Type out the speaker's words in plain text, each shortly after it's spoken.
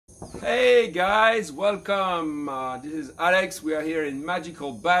Hey guys, welcome. This is Alex. We are here in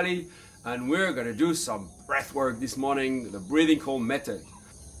magical Bali and we're gonna do some breath work this morning, the breathing cold method.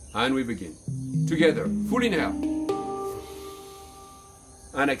 And we begin. Together, full inhale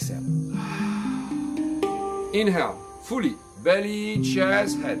and exhale. Inhale, fully, belly,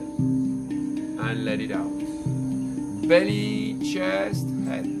 chest, head, and let it out. Belly, chest,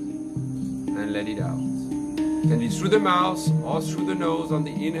 head, and let it out. Can be through the mouth or through the nose on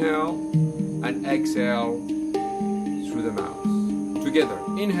the inhale, and exhale through the mouth. Together,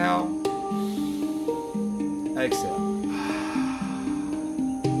 inhale, exhale.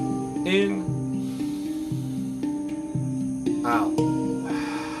 In, out.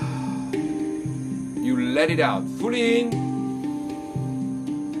 You let it out, fully in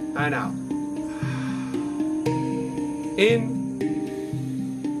and out. In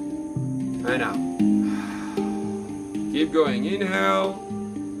and out. Keep going, inhale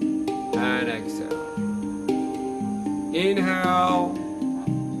and exhale. Inhale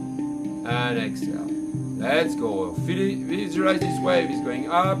and exhale. Let's go. Visualize this wave is going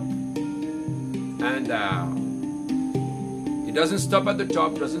up and down. It doesn't stop at the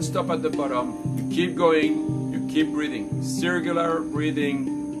top, doesn't stop at the bottom. You keep going, you keep breathing. Circular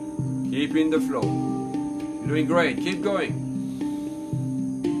breathing, keep in the flow. You're doing great, keep going.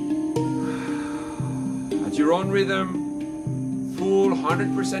 At your own rhythm, full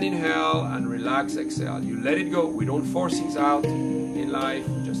 100% inhale and relax exhale. You let it go. We don't force things out in life,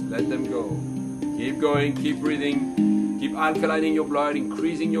 just let them go. Keep going, keep breathing, keep alkalining your blood,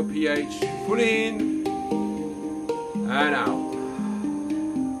 increasing your pH. Full in and out.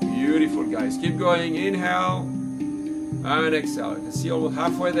 Beautiful guys, keep going, inhale and exhale. You can see almost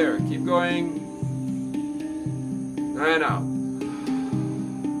halfway there. Keep going and out.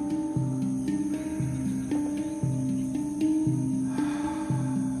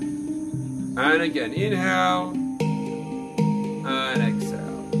 And again, inhale and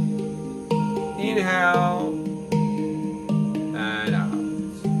exhale. Inhale and out.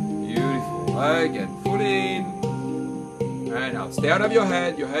 Beautiful. Again, full in and out. Stay out of your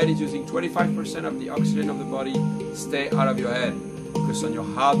head. Your head is using 25% of the oxygen of the body. Stay out of your head. Focus on your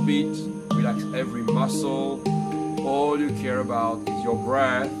heartbeat. Relax every muscle. All you care about is your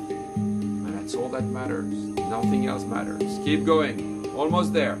breath. And that's all that matters. Nothing else matters. Keep going.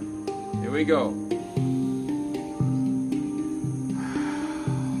 Almost there. Here we go.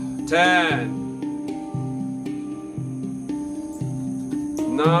 10,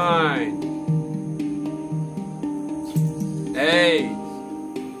 9, 8,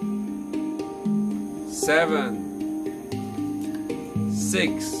 7,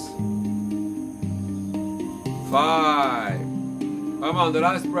 6, 5. Come on, the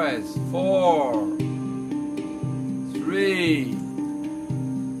last breath. 4, 3,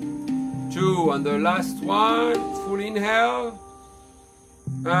 2, and the last one, full inhale,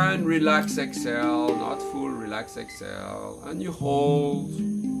 and relax exhale, not full, relax exhale, and you hold,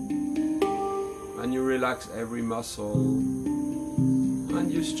 and you relax every muscle,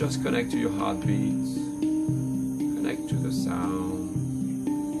 and you just connect to your heartbeat, connect to the sound,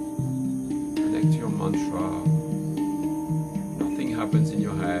 connect to your mantra. Nothing happens in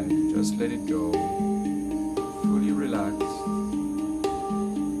your head, just let it go, fully relaxed.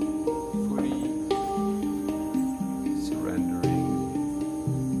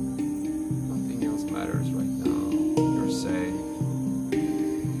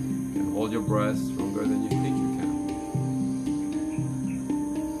 Hold your breath longer than you think you can.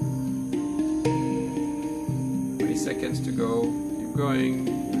 20 seconds to go. Keep going.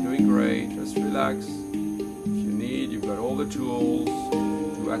 You're doing great. Just relax. If you need, you've got all the tools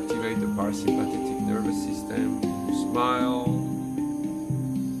to activate the parasympathetic nervous system. You smile.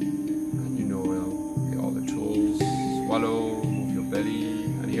 And you know, well, okay, all the tools. Swallow. Move your belly.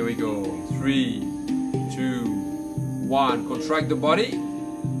 And here we go. 3, 2, 1. Contract the body.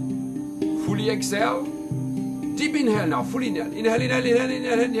 Fully exhale, deep inhale now, fully inhale, inhale, inhale, inhale,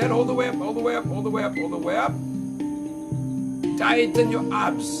 inhale, inhale, all the way up, all the way up, all the way up, all the way up. Tighten your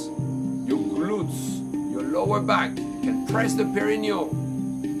abs, your glutes, your lower back. You can press the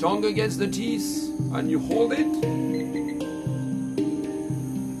perineum, tongue against the teeth, and you hold it.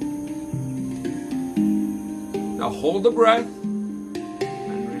 Now hold the breath,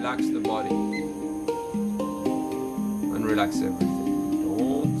 and relax the body, and relax everything.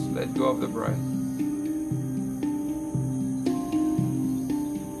 Let go of the breath.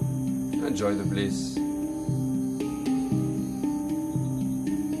 Enjoy the bliss.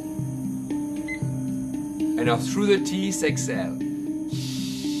 And now through the teeth, exhale.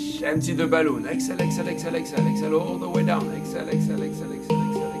 Empty the balloon. Exhale, exhale, exhale, exhale, exhale all the way down. Exhale, exhale, exhale, exhale,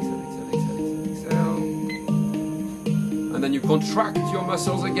 exhale, exhale, exhale. And then you contract your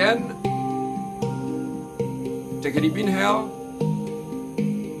muscles again. Take a deep inhale.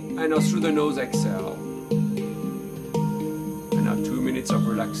 And now through the nose, exhale. And now 2 minutes of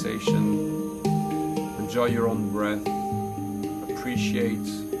relaxation. Enjoy your own breath. Appreciate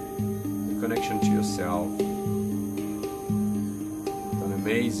the connection to yourself. Done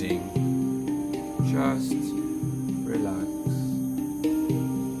amazing. Just relax.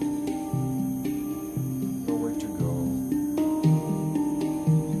 Nowhere to go.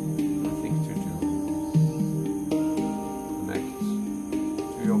 Nothing to do. Connect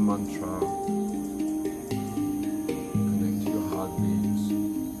to your mantra. Connect to your heartbeats.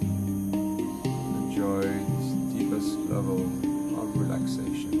 Enjoy this deepest level of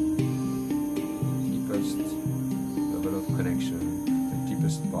relaxation. Deepest level of connection. The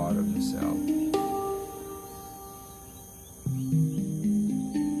deepest part of yourself.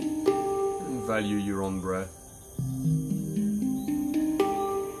 Value your own breath.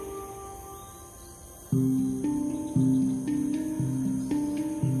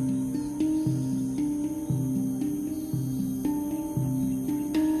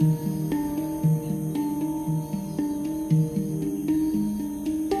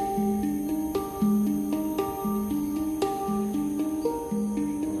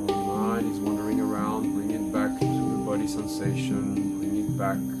 Our mind is wandering around. Bring it back to the body sensation. Bring it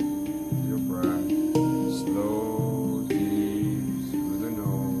back. Your breath, slow, deep, through the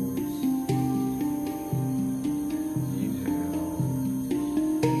nose. Inhale,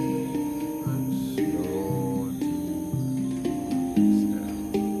 and slow, deep, exhale.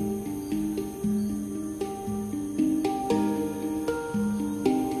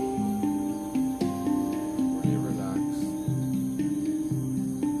 Fully relax.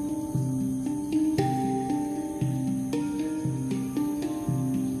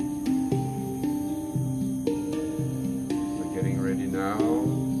 Now,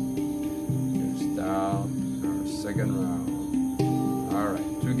 just down our second round. All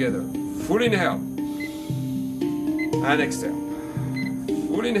right, together. Full inhale and exhale.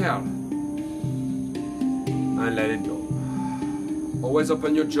 Full inhale and let it go. Always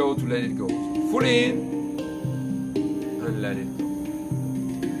open your jaw to let it go. Full in and let it go.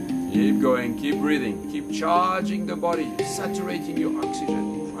 Keep going, keep breathing, keep charging the body, saturating your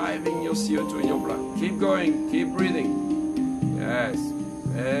oxygen, driving your CO2 in your blood. Keep going, keep breathing. Yes,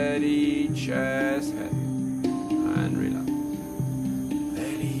 belly, chest, head, and relax.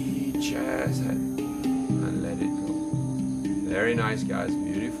 Belly, chest, head, and let it go. Very nice, guys,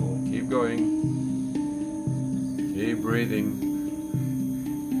 beautiful. Keep going. Keep breathing.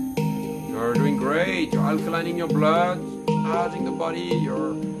 You're doing great. You're alkalining your blood, charging the body.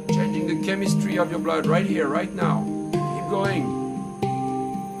 You're changing the chemistry of your blood right here, right now. Keep going.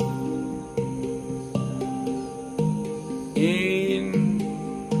 In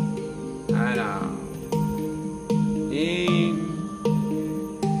and out. In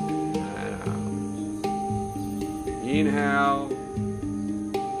and out. Inhale.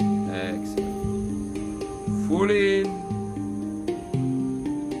 Exhale. Full in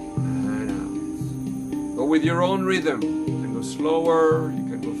and out. Go with your own rhythm. You can go slower, you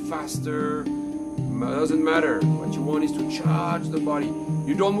can go faster. It doesn't matter. What you want is to charge the body.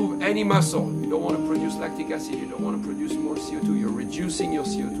 You don't move any muscle. You don't want to produce lactic acid. You don't want to produce more CO2. You're reducing your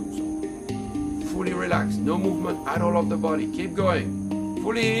CO2. So fully relaxed. No movement at all of the body. Keep going.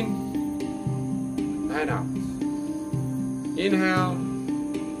 Fully in and out. Inhale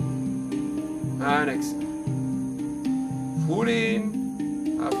and exhale. Fully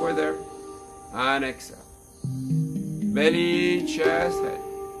in, halfway there, and exhale. Belly, chest, head,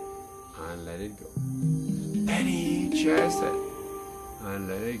 and let it go. Belly, chest, head, and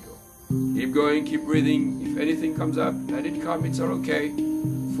let it go. Keep going, keep breathing. If anything comes up, let it come, it's all okay.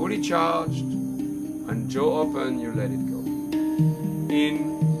 Fully charged, and jaw open, you let it go. In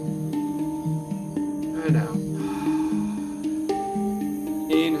and out.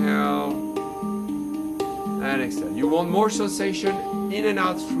 Inhale and exhale. You want more sensation in and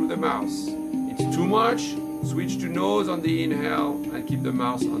out through the mouth. It's too much, switch to nose on the inhale and keep the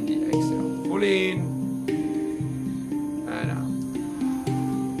mouth on the exhale. Full in and out.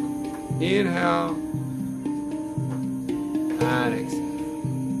 Inhale and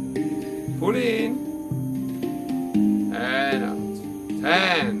exhale. Full in and out.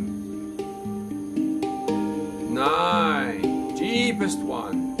 10, 9, deepest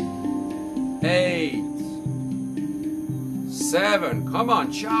one. 8, 7, come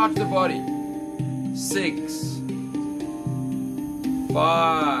on, charge the body. 6,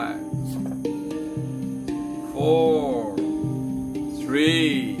 5, 4,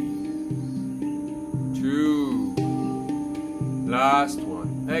 3, 2, Last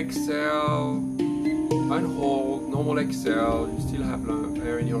one. Exhale and hold. Normal exhale. You still have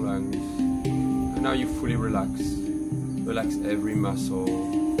air in your lungs. And now you fully relax. Relax every muscle.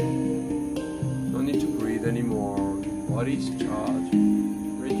 No need to breathe anymore. Body is charged.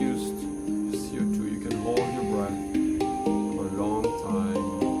 Reduced CO2. You can hold your breath for a long time.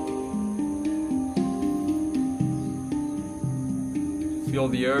 Feel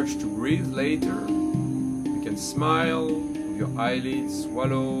the urge to breathe later. You can smile, move your eyelids,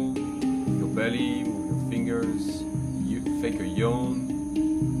 swallow, move your belly, move your fingers, fake a yawn.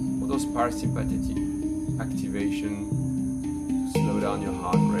 All those parasympathetic activation to slow down your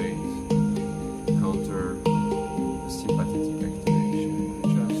heart rate, counter the sympathetic activation.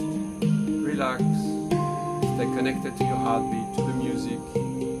 Just relax, stay connected to your heartbeat, to the music.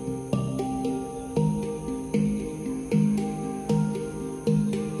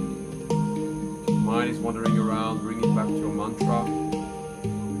 Mind is wandering around, bring it back to your mantra.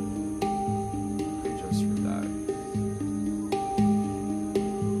 And just relax.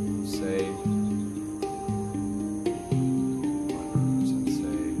 Safe. 100%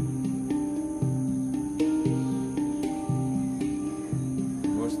 safe.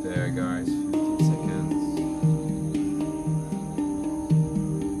 Almost there, guys. 15 seconds.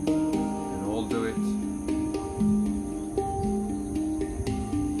 And all do it.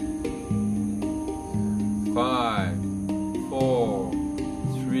 Five, 4,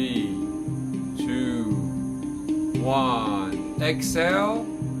 3, 2, 1. Exhale.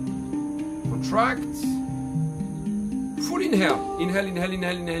 Contract. Full inhale. Inhale, inhale,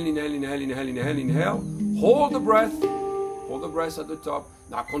 inhale, inhale, inhale, inhale, inhale, inhale, inhale. Hold the breath. Hold the breath at the top.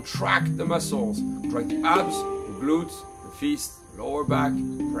 Now contract the muscles. Contract the abs, the glutes, the fist, lower back.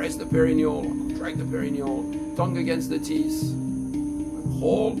 Press the perineal. Contract the perineal. Tongue against the teeth. And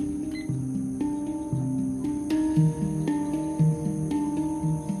hold.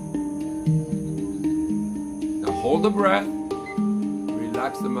 Hold the breath,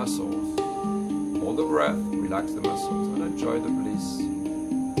 relax the muscles. Hold the breath, relax the muscles, and enjoy the bliss.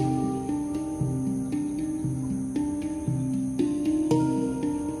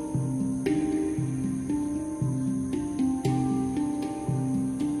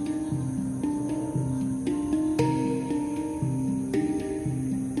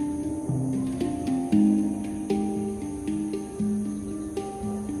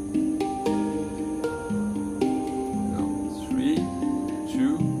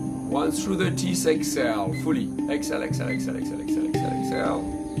 Through the teeth, exhale fully. Exhale, exhale, exhale, exhale, exhale, exhale, exhale.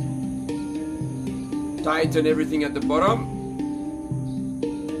 Tighten everything at the bottom.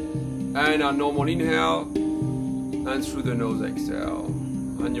 And a normal inhale. And through the nose, exhale.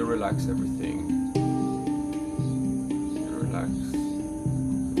 And you relax everything. You relax.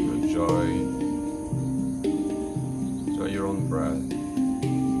 You enjoy your own breath.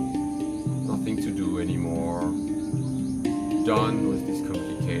 Nothing to do anymore. Done with these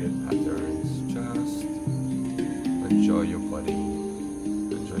complicated patterns. Just enjoy your body,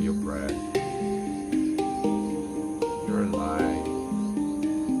 enjoy your breath. You're alive,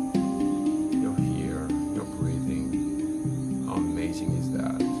 you're here, you're breathing. How amazing is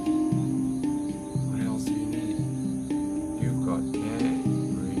that? What else do you need? You've got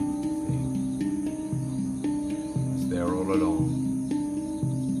everything. It's there all along.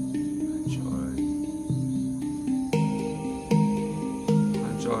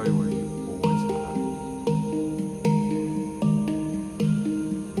 Where you always are.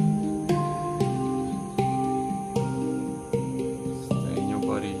 Stay in your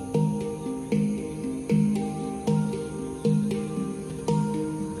body.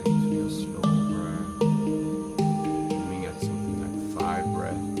 Connect to your slow breath. Aiming at something like 5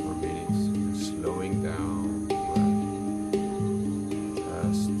 breaths per minute. You're slowing down the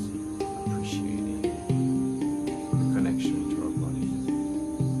breath. Just appreciating the connection to our body.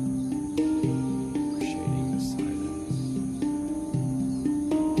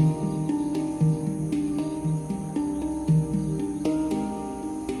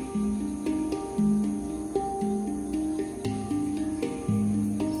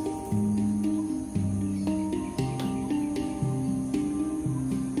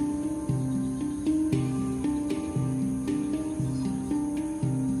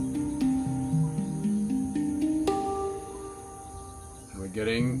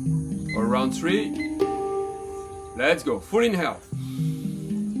 Getting for round 3. Let's go. Full inhale.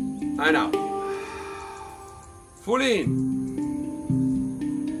 And out. Full in.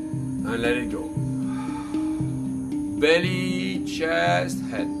 And let it go. Belly, chest,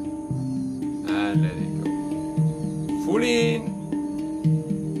 head. And let it go. Full in.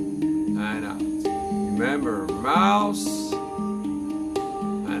 And out. Remember, mouth,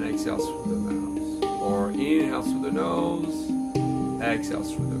 exhale through the mouth. Or inhale through the nose, exhale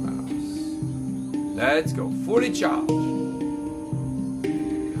through the mouth. Let's go. Fully charged. And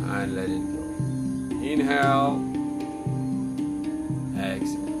let it go. Inhale.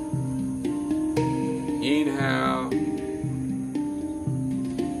 Exhale. Inhale.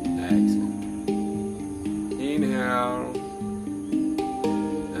 Exhale. Inhale.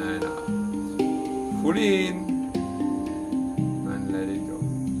 And out. Fully in. And let it go.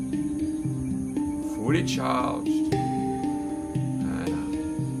 Fully charged. And out.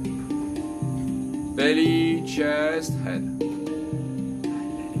 Belly, chest, head.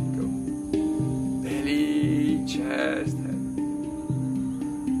 Chest, head.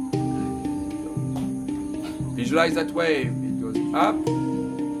 Visualize that wave. It goes up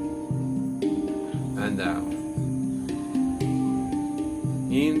and down.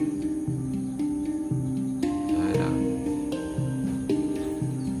 In and out.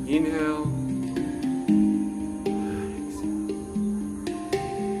 Inhale and exhale.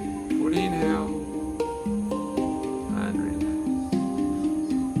 Full inhale and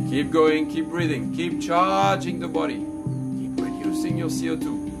relax. Keep going, keep breathing, keep charging the body. Keep reducing your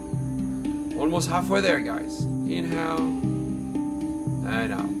CO2. Almost halfway there, guys. Inhale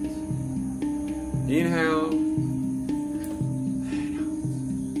and out. Inhale and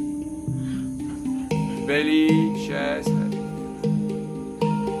out. Belly, chest, head.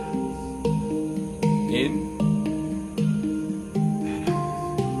 In and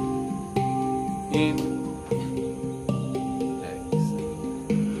out. In.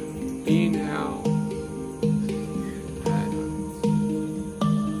 Inhale and out.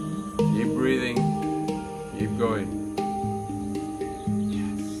 Keep breathing. Keep going.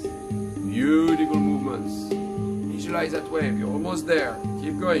 Yes. Beautiful movements. Visualize that wave. You're almost there.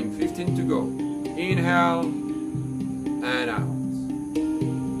 Keep going. 15 to go. Inhale and out.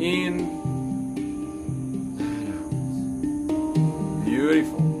 In and out.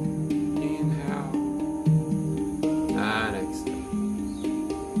 Beautiful. Inhale and exhale.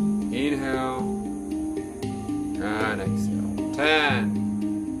 Inhale and exhale.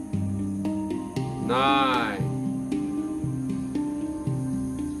 10,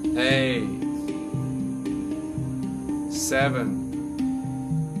 9, 8,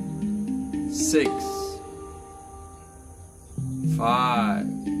 7, 6, 5,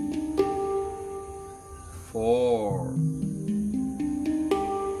 4,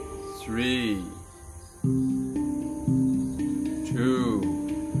 3,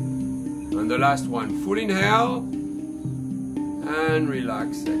 2, and the last one. Full inhale and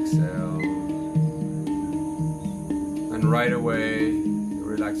relax, exhale. And right away, you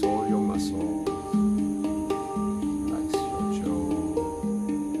relax all your muscles. Relax your jaw.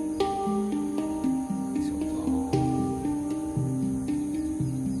 Relax your tongue.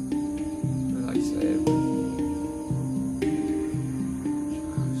 Relax everything.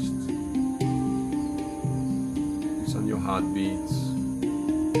 Just focus on your heartbeats.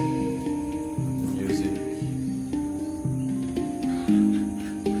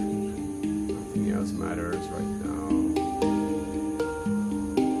 Matters right now.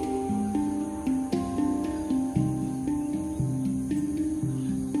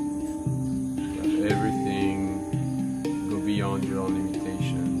 Let everything go beyond your own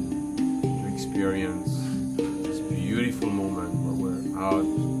limitation to experience this beautiful moment where we're out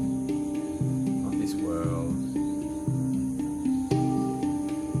of this world.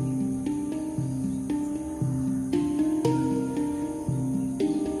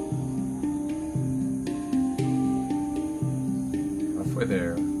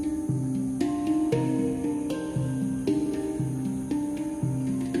 There.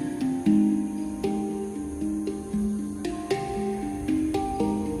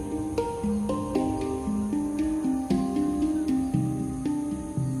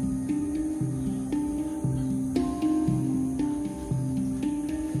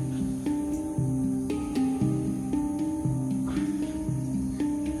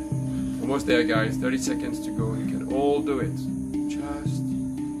 Almost there, guys. 30 seconds to go. You can all do it. Just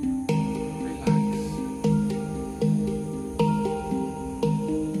relax.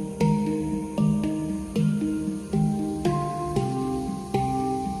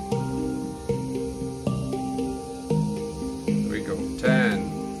 Here we go.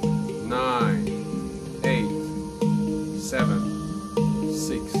 10, 9, 8, 7,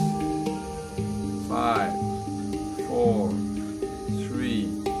 6, 5, 4, 3,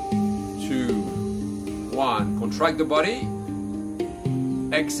 2, 1. Contract the body.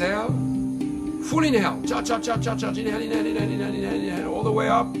 Exhale. Full inhale. Charge, charge, charge, charge, charge. Inhale, inhale, inhale, inhale, inhale, inhale. All the way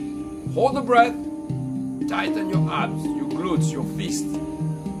up. Hold the breath. Tighten your abs, your glutes, your fist.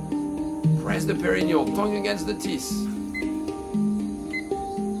 Press the perineal, tongue against the teeth.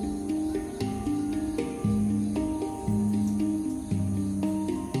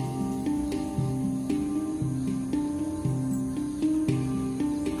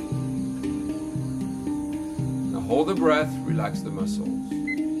 Now hold the breath, relax the muscles.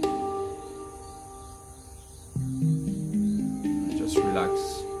 Just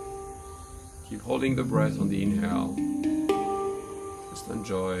relax. Keep holding the breath on the inhale. Just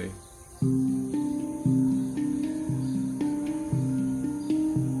enjoy.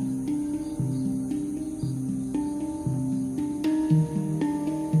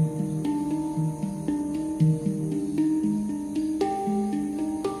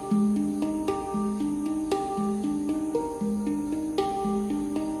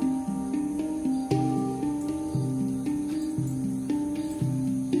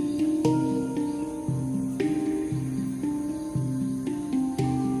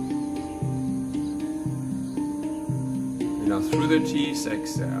 Now through the teeth,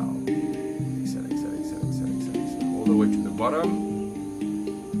 exhale. Exhale, exhale, exhale, exhale, exhale, exhale. All the way to the bottom.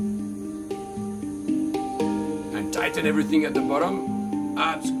 And tighten everything at the bottom.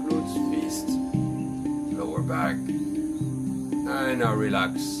 Abs, glutes, fists, lower back. And now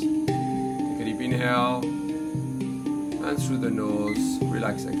relax. Take a deep inhale. And through the nose,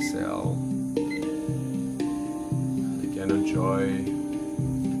 relax, exhale. Again, enjoy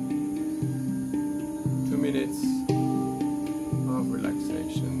 2 minutes.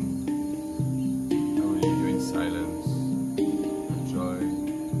 Relaxation. How will you do in silence? Enjoy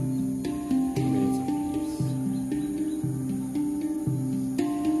 2 minutes of peace.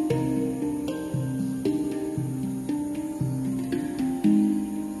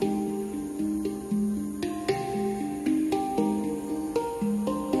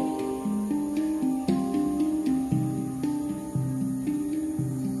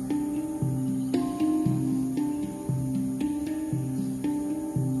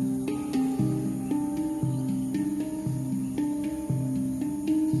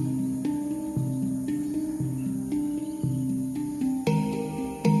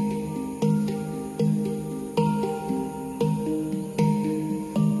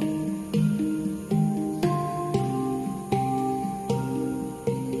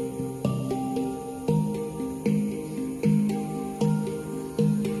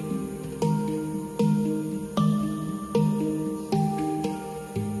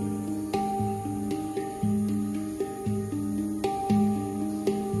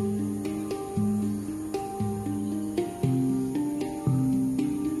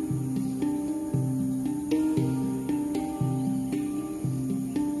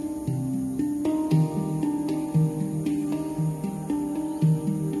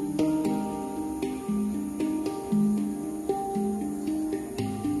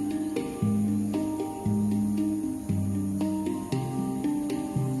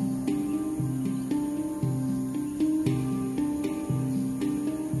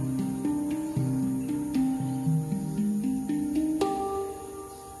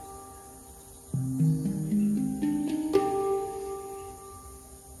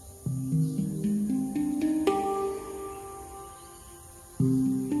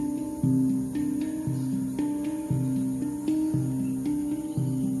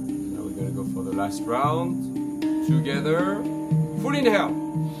 Last round, together, full inhale,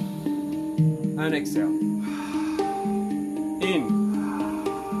 and exhale, in,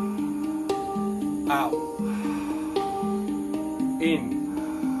 out, in,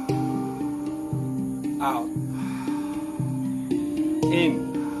 out, in,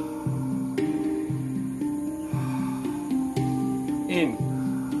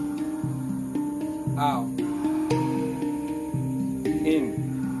 out, in,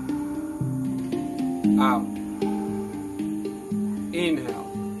 out, inhale,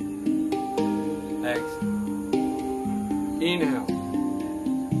 exhale, inhale,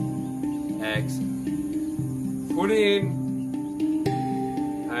 exhale, fully in,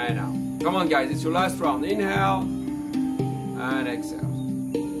 and out. Come on guys, it's your last round. Inhale, and exhale,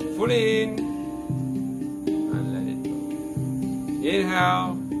 fully in, and let it go.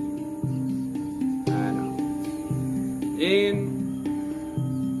 Inhale, and out, in,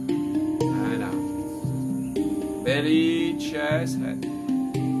 belly, chest, head,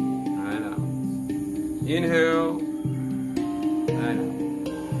 and out. Inhale, and out.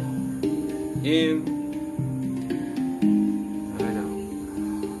 In, and out.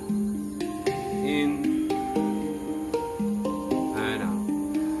 In, and out.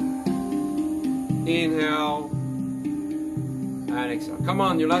 Inhale, and exhale. Come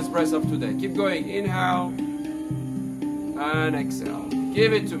on, your last breath of today. Keep going. Inhale, and exhale.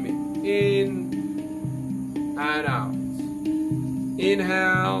 Give it to me. In and out.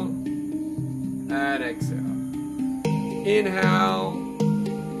 Inhale and exhale. Inhale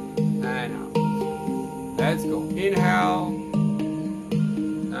and out. Let's go. Inhale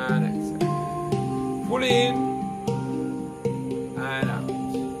and exhale. Pull in and out.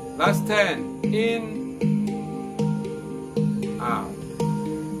 Last 10. In, out.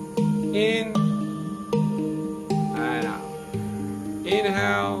 In and out.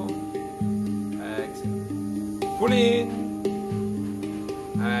 Inhale, exhale. Pull in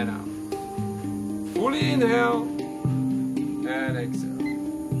and out. Fully inhale and exhale.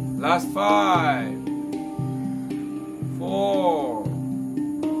 Last 5, 4,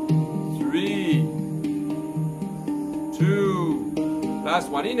 3, 2. Last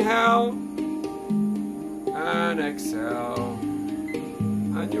one. Inhale and exhale.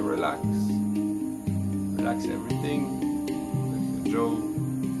 And you relax. Relax everything. Relax your jaw,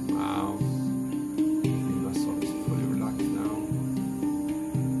 mouth. Every muscle is fully relaxed now.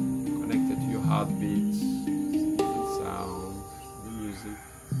 Connected to your heartbeats, the sound, the music.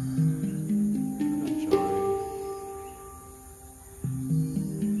 Enjoy.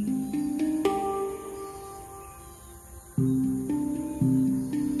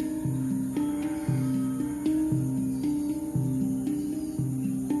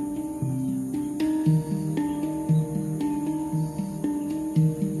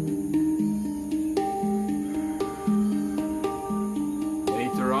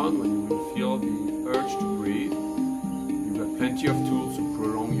 When you will feel the urge to breathe, you've got plenty of tools to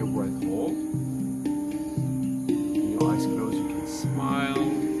prolong your breath hold. With your eyes closed, you can smile,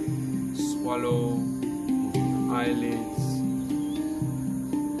 swallow, move your eyelids,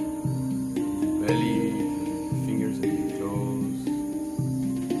 belly, fingers and your toes,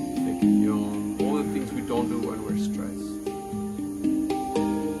 take a yawn, all the things we don't do when we're stressed.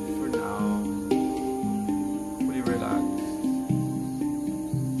 For now, fully relaxed.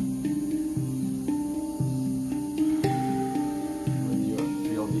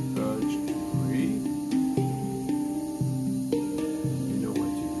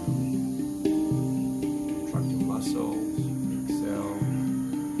 Exhale,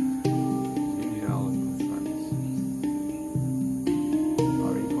 inhale and contract. You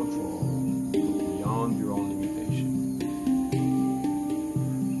are in control, go beyond your own limitation.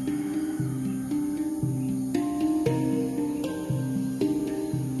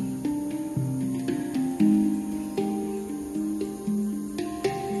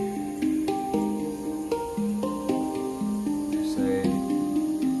 Say,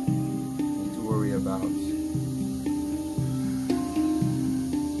 nothing to worry about.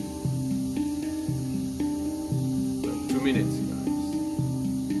 2 minutes, guys.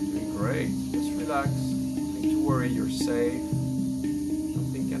 Doing great. Just relax. Nothing to worry. You're safe.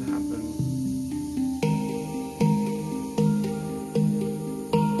 Nothing can happen.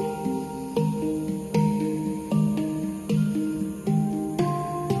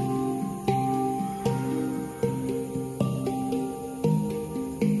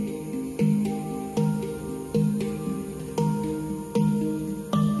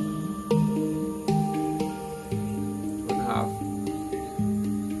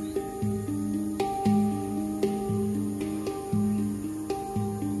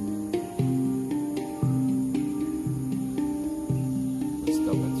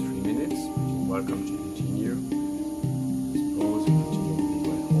 Welcome to continue. Suppose you continue with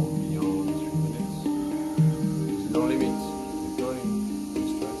your hold beyond 3 minutes. There's no limits. Keep going. No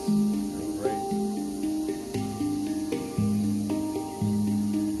stress. Doing great.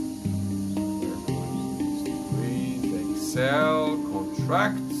 Breathe. Exhale.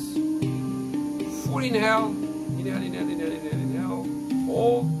 Contract. Full inhale. Inhale, inhale, inhale, inhale, inhale.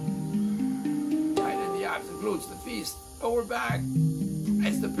 Hold. Tighten the abs and glutes, the fist. Lower back.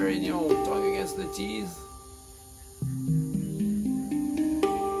 Press the perineum, tongue against the teeth.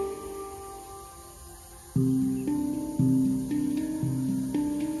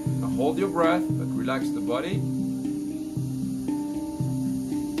 Now hold your breath, but relax the body.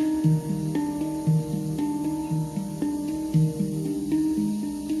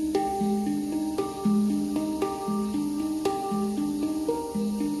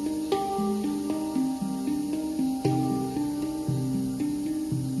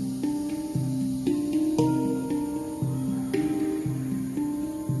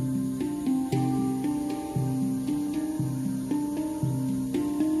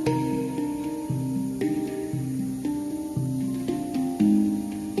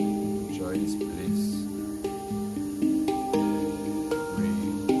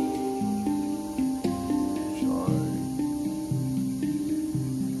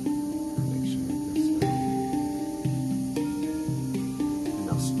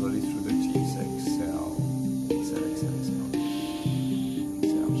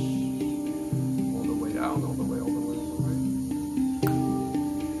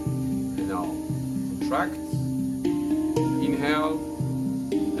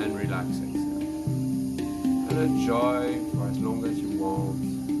 enjoy for as long as you want.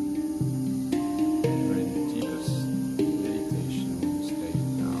 You're in the deepest meditation state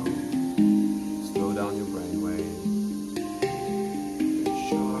now. Slow down your brainwave.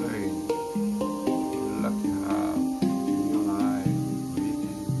 Enjoy the luck you have in your life.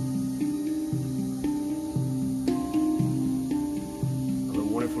 Breathing. Have a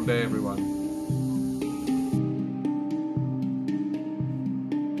wonderful day, everyone.